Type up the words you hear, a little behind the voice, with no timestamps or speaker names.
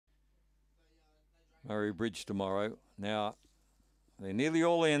Murray Bridge tomorrow. Now, they're nearly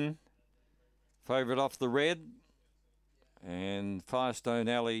all in. Favourite off the red. And Firestone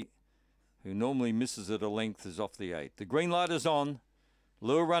Alley, who normally misses it a length, is off the 8. The green light is on.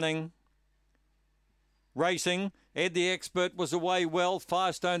 Lure running. Racing. Ed the Expert was away well.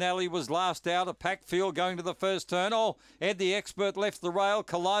 Firestone Alley was last out. A packed field going to the first turn. Oh, Ed the Expert left the rail,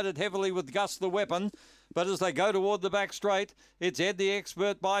 collided heavily with Gus the Weapon. But as they go toward the back straight, it's Ed the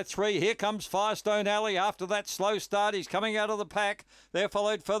Expert by 3. Here comes Firestone Alley after that slow start. He's coming out of the pack. They're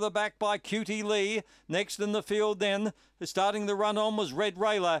followed further back by Cutie Lee. Next in the field then, starting the run on was Red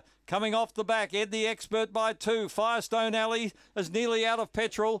Railer. Coming off the back, Ed the Expert by 2. Firestone Alley is nearly out of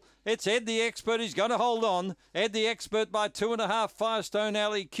petrol. It's Ed the Expert. He's going to hold on. Ed the Expert by 2.5. Firestone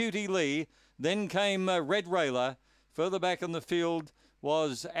Alley, Cutie Lee. Then came Red Railer. Further back in the field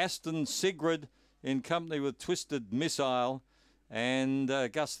was Aston Sigrid, in company with Twisted Missile and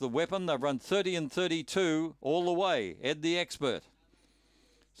Gus the Weapon. They've run 30 and 32 all the way. Ed the Expert.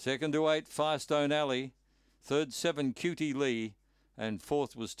 Second to 8, Firestone Alley. Third, 7, Cutie Lee. And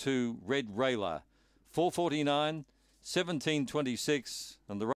fourth was 2, Red Railer. 4:49, 17:26, and the